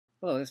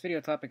Hello, this video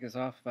topic is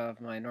off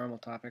of my normal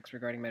topics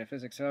regarding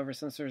metaphysics. However,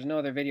 since there's no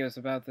other videos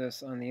about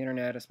this on the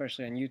internet,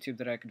 especially on YouTube,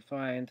 that I could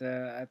find,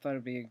 I thought it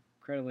would be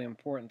incredibly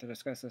important to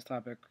discuss this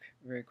topic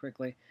very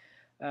quickly.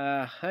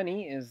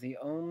 Honey is the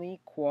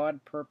only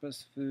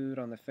quad-purpose food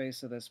on the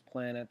face of this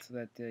planet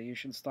that you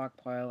should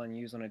stockpile and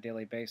use on a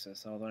daily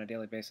basis, although on a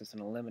daily basis in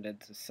a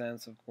limited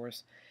sense, of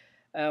course.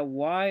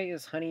 Why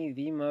is honey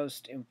the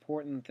most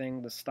important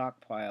thing to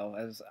stockpile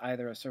as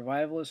either a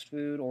survivalist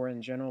food or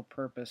in general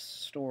purpose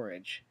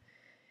storage?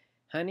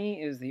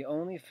 Honey is the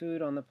only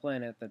food on the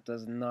planet that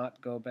does not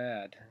go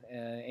bad.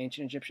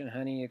 Ancient Egyptian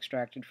honey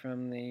extracted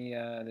from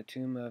the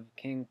tomb of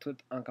King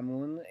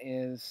Tutankhamun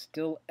is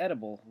still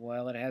edible.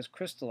 While it has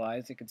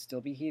crystallized, it could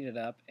still be heated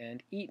up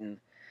and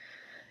eaten.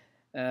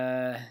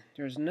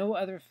 There's no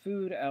other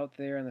food out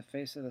there on the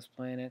face of this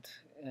planet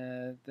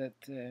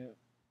that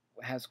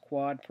has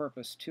quad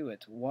purpose to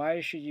it.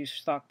 Why should you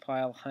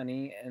stockpile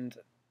honey and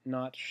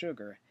not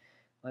sugar?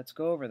 Let's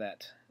go over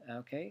that.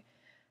 Okay.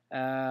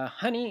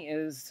 Honey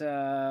is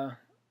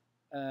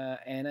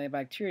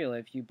antibacterial.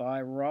 If you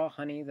buy raw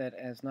honey that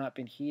has not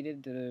been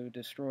heated to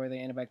destroy the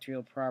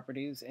antibacterial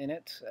properties in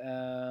it,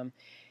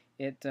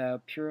 it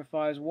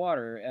purifies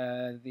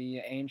water. The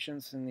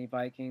ancients and the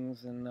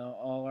Vikings and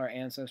all our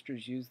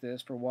ancestors used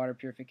this for water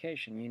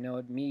purification. You know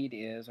what mead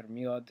is, or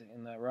miod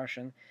in the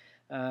Russian.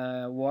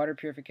 Water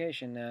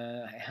purification.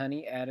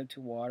 Honey added to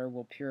water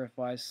will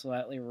purify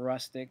slightly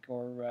rustic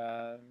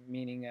or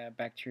meaning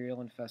bacterial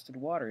infested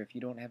water if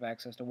you don't have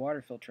access to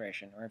water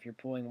filtration, or if you're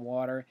pulling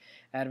water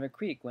out of a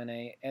creek when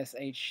a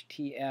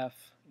SHTF,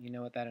 you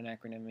know what that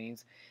acronym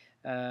means,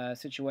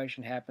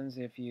 situation happens.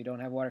 If you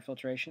don't have water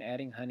filtration,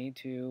 adding honey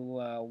to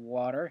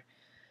water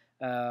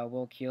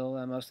will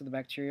kill most of the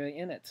bacteria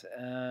in it.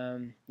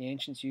 The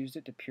ancients used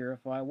it to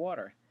purify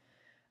water.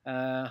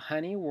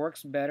 Honey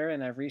works better,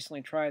 and I've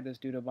recently tried this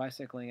due to a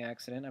bicycling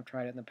accident. I've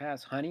tried it in the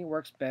past. Honey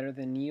works better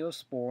than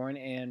Neosporin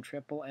and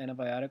triple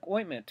antibiotic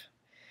ointment.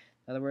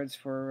 In other words,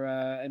 for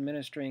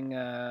administering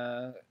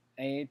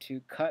aid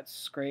to cuts,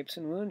 scrapes,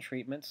 and wound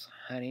treatments,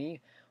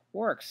 honey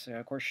works.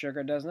 Of course,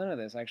 sugar does none of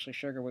this. Actually,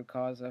 sugar would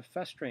cause a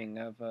festering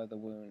of the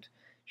wound.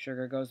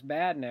 Sugar goes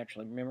bad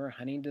naturally. Remember,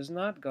 honey does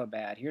not go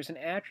bad. Here's an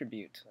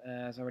attribute.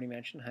 As I already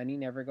mentioned, honey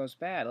never goes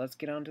bad. Let's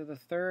get on to the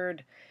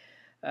third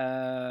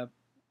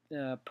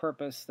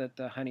purpose that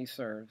honey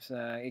serves.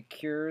 It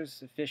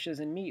cures fishes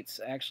and meats.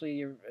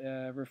 Actually,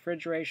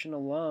 refrigeration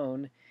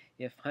alone,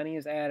 if honey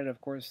is added, of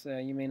course,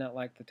 you may not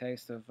like the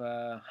taste of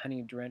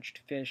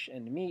honey-drenched fish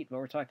and meat, but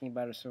we're talking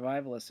about a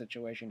survivalist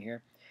situation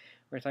here.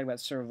 We're talking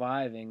about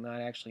surviving, not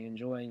actually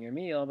enjoying your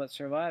meal, but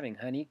surviving.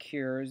 Honey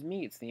cures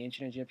meats. The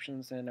ancient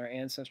Egyptians and our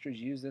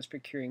ancestors used this for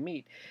curing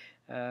meat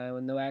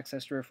with no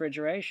access to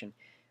refrigeration.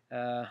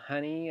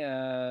 Honey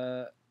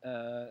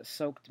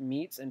soaked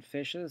meats and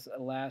fishes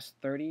last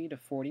 30 to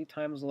 40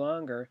 times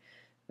longer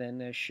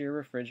than sheer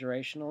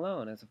refrigeration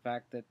alone. It's a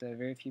fact that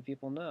very few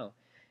people know.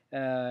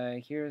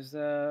 Here's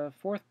the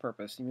fourth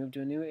purpose. You move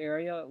to a new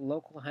area,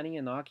 local honey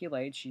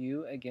inoculates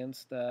you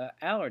against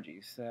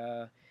allergies.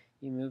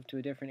 You move to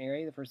a different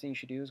area, the first thing you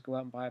should do is go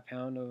out and buy a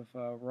pound of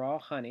raw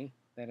honey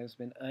that has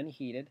been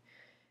unheated,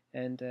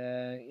 and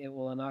it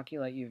will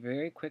inoculate you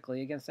very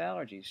quickly against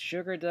allergies.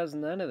 Sugar does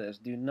none of this.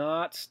 Do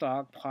not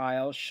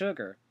stockpile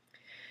sugar.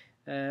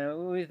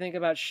 When we think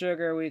about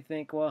sugar, we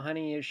think, well,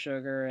 honey is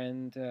sugar,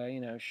 and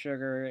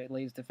sugar, it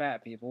leads to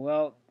fat people.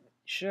 Well,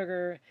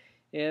 sugar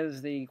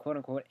is the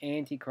quote-unquote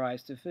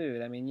antichrist of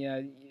food. I mean,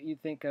 yeah, you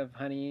think of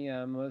honey,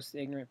 most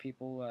ignorant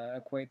people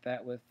equate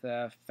that with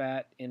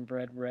fat,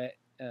 inbred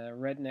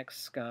redneck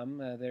scum.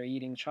 They're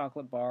eating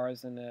chocolate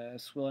bars and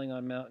swilling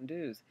on Mountain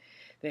Dews.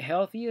 The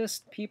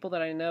healthiest people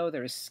that I know,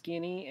 they're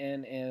skinny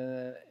and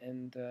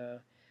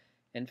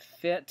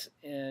fit,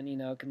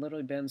 and can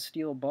literally bend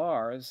steel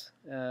bars,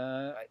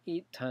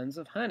 eat tons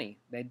of honey.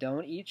 They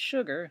don't eat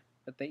sugar,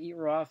 but they eat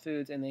raw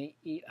foods, and they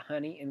eat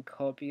honey in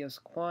copious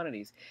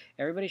quantities.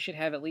 Everybody should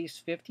have at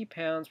least 50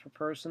 pounds per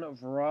person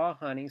of raw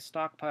honey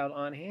stockpiled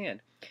on hand.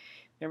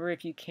 Remember,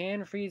 if you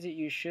can freeze it,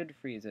 you should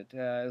freeze it.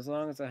 As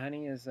long as the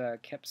honey is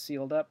kept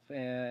sealed up.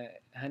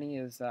 Honey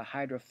is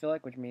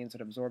hydrophilic, which means it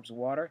absorbs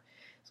water.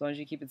 As long as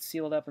you keep it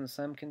sealed up in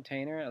some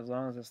container, as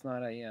long as it's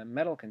not a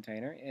metal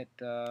container, it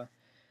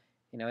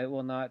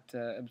will not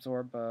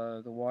absorb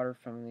the water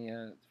from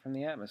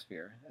the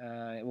atmosphere.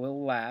 It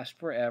will last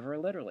forever,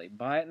 literally.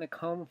 Buy it in the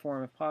comb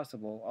form if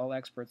possible. All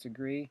experts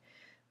agree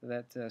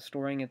that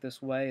storing it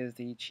this way is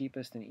the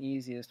cheapest and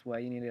easiest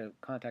way. You need to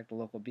contact a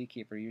local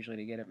beekeeper usually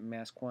to get it in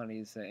mass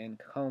quantities in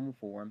comb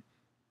form.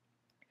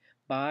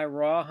 Buy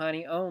raw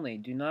honey only.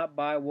 Do not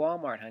buy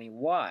Walmart honey.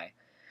 Why?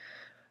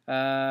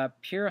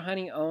 Pure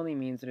honey only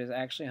means it is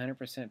actually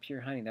 100%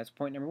 pure honey. That's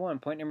point number one.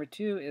 Point number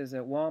two is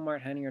that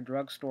Walmart honey or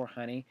drugstore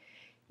honey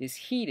is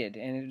heated,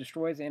 and it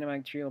destroys the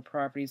antibacterial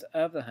properties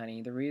of the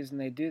honey. The reason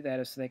they do that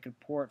is so they could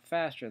pour it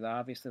faster.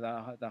 Obviously,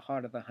 the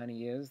hotter the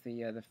honey is,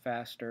 the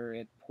faster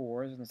it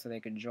pours, and so they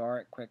could jar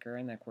it quicker,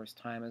 and of course,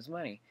 time is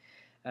money.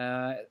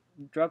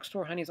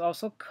 Drugstore honey is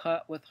also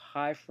cut with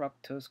high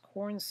fructose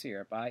corn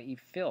syrup, i.e.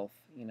 filth.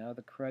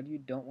 the crud you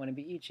don't want to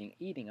be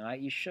eating,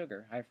 i.e.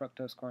 sugar. High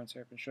fructose corn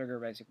syrup and sugar are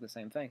basically the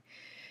same thing.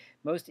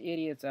 Most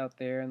idiots out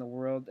there in the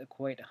world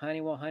equate honey,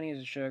 well, honey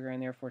is a sugar,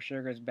 and therefore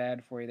sugar is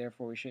bad for you,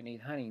 therefore we shouldn't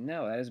eat honey.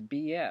 No, that is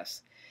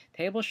BS.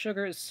 Table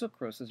sugar is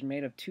sucrose. It's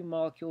made of two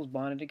molecules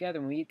bonded together.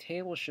 When we eat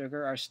table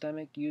sugar, our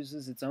stomach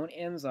uses its own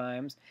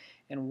enzymes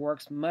and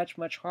works much,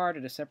 much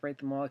harder to separate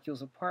the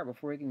molecules apart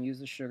before we can use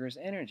the sugar's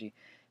energy.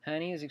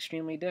 Honey is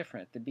extremely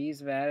different. The bees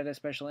have added a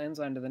special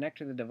enzyme to the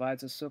nectar that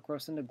divides the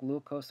sucrose into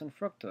glucose and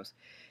fructose.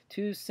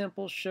 Two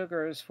simple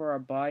sugars for our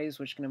bodies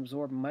which can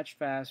absorb much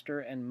faster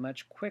and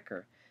much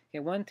quicker. Okay,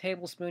 1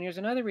 tablespoon, here's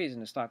another reason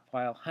to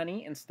stockpile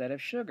honey instead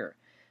of sugar.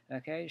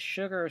 Okay,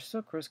 sugar or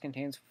sucrose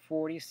contains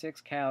 46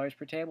 calories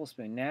per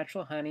tablespoon.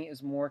 Natural honey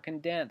is more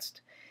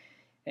condensed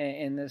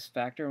in this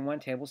factor, and 1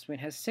 tablespoon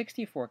has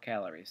 64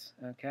 calories.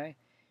 Okay,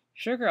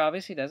 sugar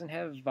obviously doesn't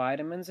have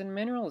vitamins and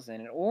minerals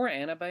in it or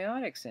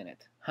antibiotics in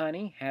it.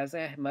 Honey has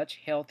a much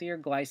healthier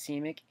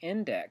glycemic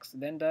index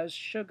than does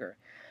sugar.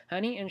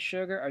 Honey and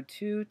sugar are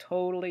two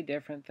totally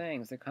different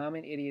things. The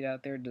common idiot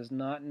out there does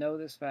not know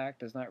this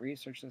fact, does not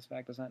research this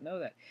fact, does not know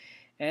that.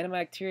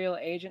 Antibacterial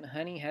agent,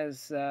 honey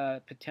has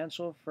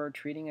potential for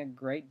treating a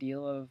great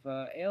deal of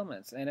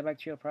ailments.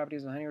 Antibacterial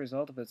properties of honey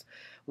result of its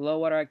low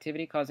water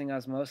activity causing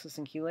osmosis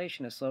and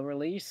chelation, a slow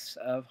release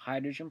of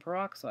hydrogen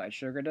peroxide.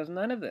 Sugar does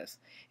none of this.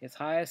 It's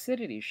high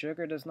acidity.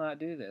 Sugar does not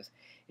do this.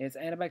 It's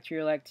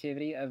antibacterial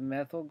activity of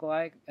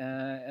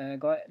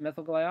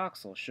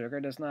methylglyoxal. Sugar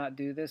does not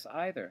do this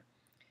either.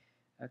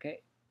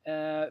 Okay,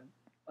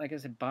 like I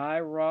said,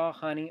 buy raw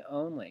honey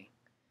only.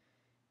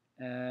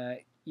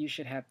 You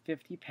should have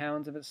 50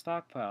 pounds of it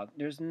stockpiled.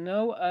 There's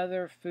no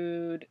other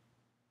food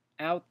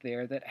out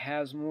there that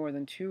has more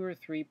than 2 or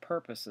 3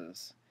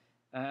 purposes.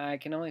 I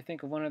can only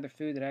think of one other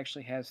food that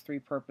actually has 3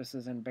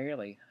 purposes and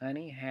barely.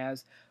 Honey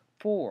has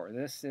 4.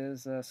 This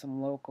is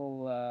some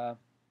local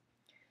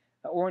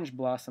orange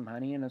blossom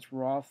honey in its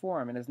raw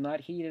form. It is not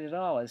heated at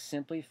all. It's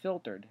simply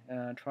filtered.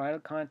 Try to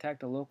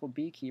contact a local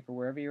beekeeper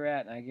wherever you're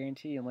at, and I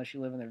guarantee you, unless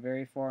you live in the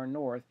very far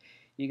north,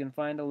 you can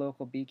find a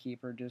local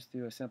beekeeper just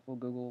through a simple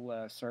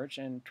Google search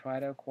and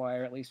try to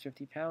acquire at least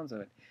 50 pounds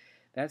of it.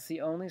 That's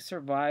the only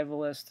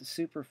survivalist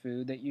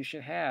superfood that you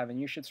should have, and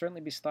you should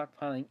certainly be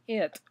stockpiling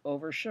it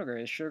over sugar.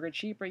 Is sugar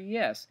cheaper?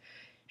 Yes.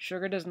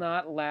 Sugar does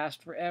not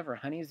last forever.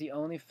 Honey is the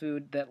only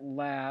food that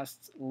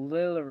lasts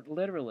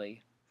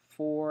literally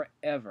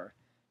forever.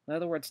 In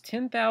other words,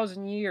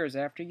 10,000 years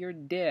after you're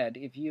dead,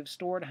 if you've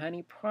stored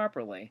honey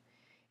properly,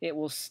 it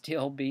will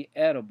still be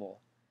edible.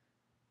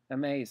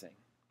 Amazing.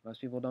 Most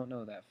people don't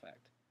know that fact.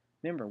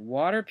 Remember,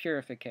 water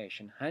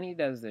purification. Honey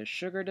does this.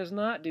 Sugar does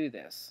not do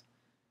this.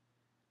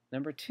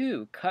 Number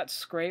 2, cuts,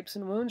 scrapes,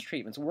 and wounds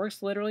treatments.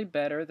 Works literally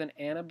better than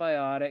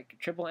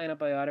triple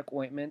antibiotic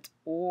ointment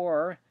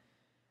or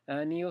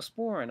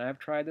Neosporin. I've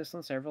tried this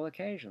on several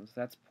occasions.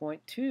 That's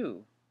point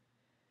 2.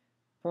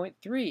 Point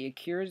 3, it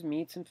cures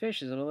meats and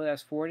fishes. It'll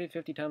last 40 to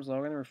 50 times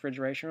longer than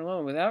refrigeration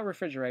alone. Without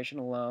refrigeration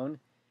alone,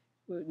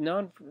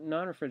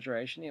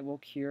 non-refrigeration, it will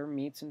cure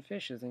meats and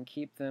fishes and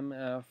keep them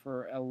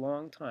for a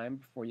long time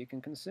before you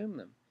can consume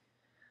them.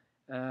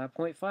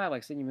 Point 5,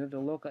 like I said, you move to a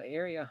local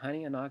area,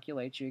 honey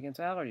inoculates you against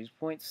allergies.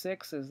 Point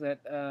 6 is that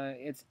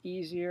it's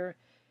easier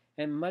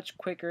and much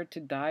quicker to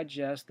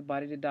digest, the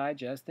body to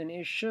digest, than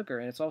is sugar.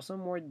 And it's also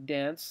more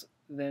dense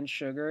than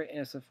sugar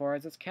insofar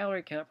as its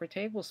calorie count per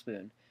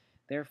tablespoon.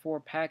 Therefore,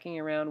 packing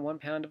around 1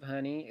 pound of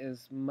honey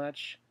is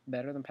much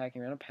better than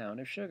packing around a pound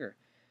of sugar.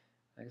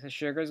 Like I said,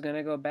 sugar is going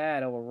to go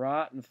bad. It will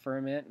rot and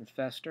ferment and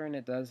fester, and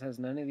it has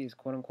none of these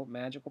quote-unquote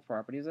magical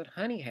properties that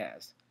honey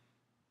has.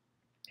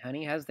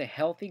 Honey has the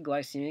healthy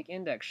glycemic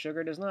index.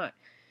 Sugar does not.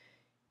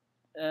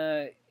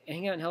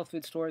 Hanging out in health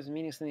food stores and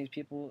meeting some of these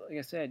people, like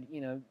I said,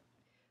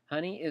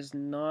 honey is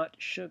not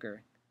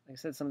sugar. Like I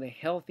said, some of the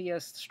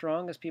healthiest,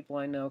 strongest people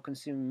I know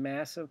consume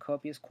massive,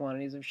 copious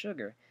quantities of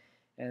sugar.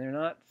 And they're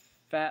not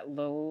fat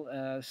little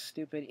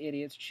stupid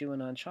idiots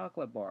chewing on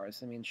chocolate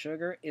bars. I mean,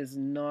 sugar is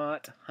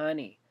not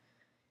honey.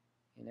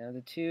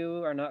 The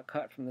two are not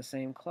cut from the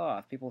same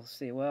cloth. People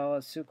say, well,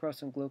 it's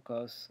sucrose and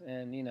glucose,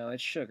 and,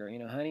 it's sugar.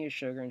 Honey is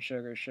sugar and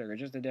sugar is sugar,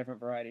 just a different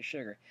variety of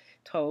sugar.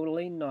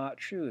 Totally not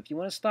true. If you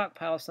want to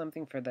stockpile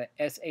something for the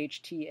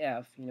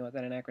SHTF, you know what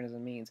that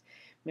acronym means.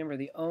 Remember,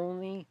 the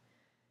only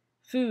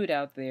food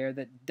out there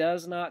that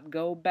does not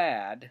go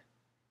bad,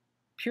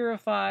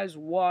 purifies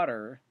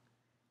water,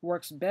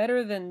 works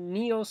better than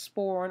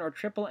Neosporin or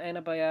triple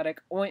antibiotic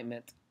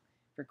ointment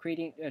for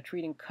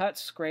treating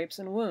cuts, scrapes,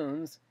 and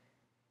wounds,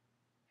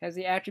 has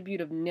the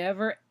attribute of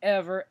never,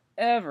 ever,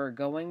 ever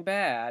going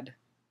bad,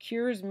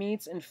 cures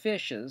meats and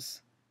fishes,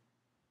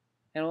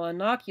 and will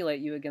inoculate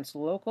you against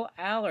local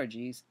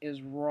allergies,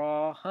 is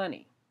raw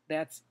honey.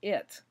 That's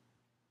it.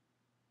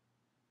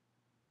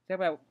 Talk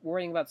about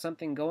worrying about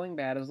something going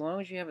bad. As long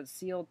as you have it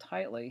sealed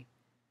tightly,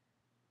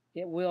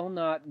 it will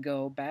not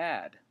go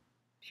bad.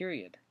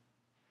 Period.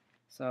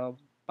 So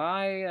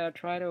try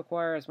to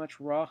acquire as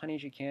much raw honey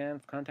as you can.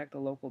 Contact a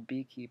local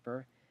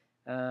beekeeper.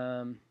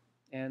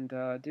 and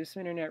do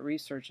some internet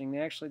researching.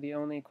 Actually, the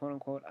only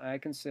quote-unquote I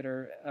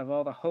consider of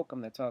all the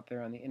hokum that's out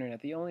there on the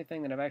internet, the only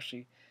thing that I've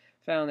actually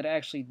found that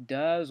actually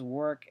does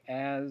work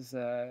as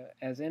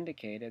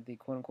indicated, the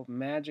quote-unquote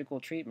magical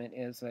treatment,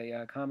 is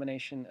a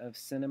combination of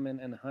cinnamon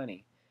and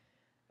honey.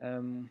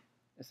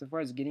 As far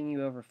as getting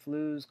you over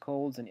flus,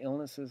 colds, and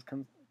illnesses,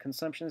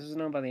 consumption, this is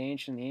known by the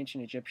ancient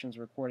Egyptians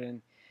recorded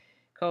in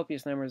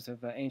copious numbers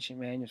of ancient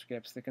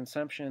manuscripts. The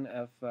consumption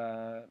of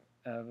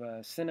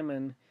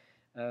cinnamon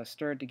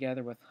stirred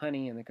together with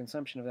honey, and the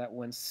consumption of that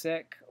when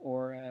sick,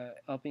 or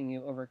helping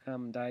you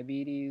overcome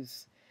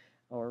diabetes,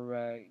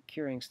 or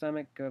curing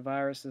stomach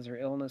viruses or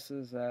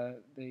illnesses.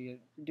 They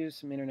do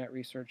some internet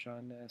research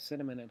on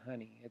cinnamon and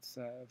honey. It's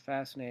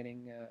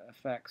fascinating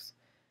effects.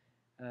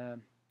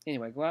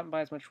 Anyway, go out and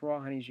buy as much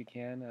raw honey as you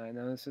can. I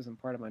know this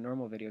isn't part of my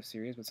normal video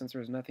series, but since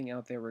there's nothing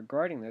out there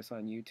regarding this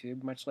on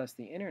YouTube, much less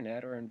the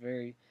internet or in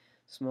very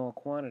small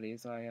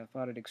quantities, I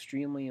thought it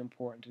extremely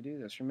important to do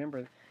this.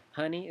 Remember,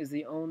 honey is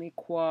the only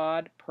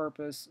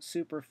quad-purpose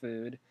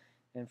superfood,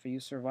 and for you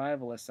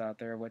survivalists out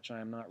there, which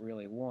I'm not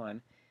really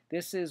one,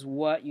 this is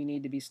what you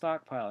need to be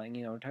stockpiling.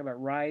 We're talking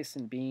about rice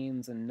and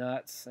beans and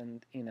nuts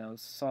and,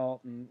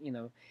 salt and,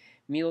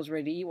 meals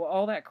ready to eat. Well,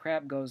 all that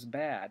crap goes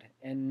bad,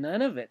 and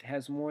none of it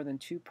has more than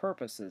two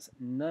purposes.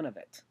 None of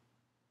it.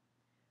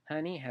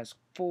 Honey has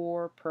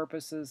 4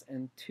 purposes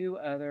and 2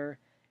 other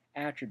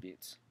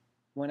attributes.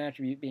 One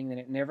attribute being that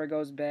it never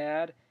goes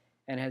bad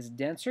and has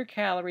denser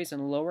calories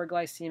and lower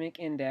glycemic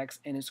index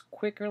and is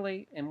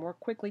more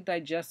quickly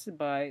digested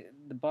by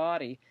the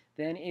body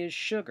than is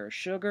sugar.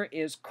 Sugar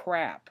is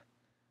crap.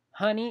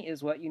 Honey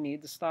is what you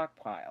need to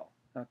stockpile,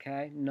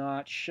 okay?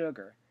 Not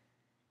sugar.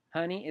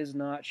 Honey is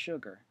not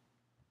sugar.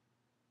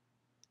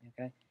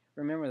 Okay,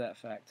 remember that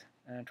fact.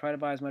 Try to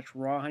buy as much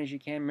raw honey as you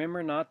can.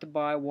 Remember not to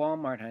buy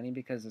Walmart honey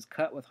because it's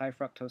cut with high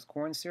fructose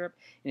corn syrup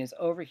and is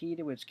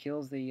overheated, which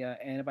kills the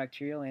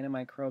antibacterial,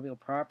 antimicrobial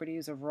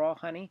properties of raw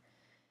honey.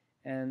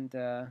 And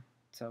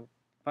so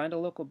find a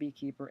local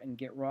beekeeper and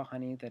get raw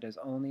honey that has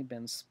only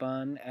been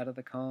spun out of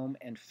the comb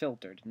and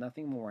filtered.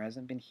 Nothing more.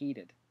 Hasn't been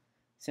heated.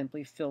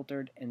 Simply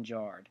filtered and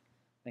jarred.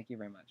 Thank you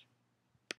very much.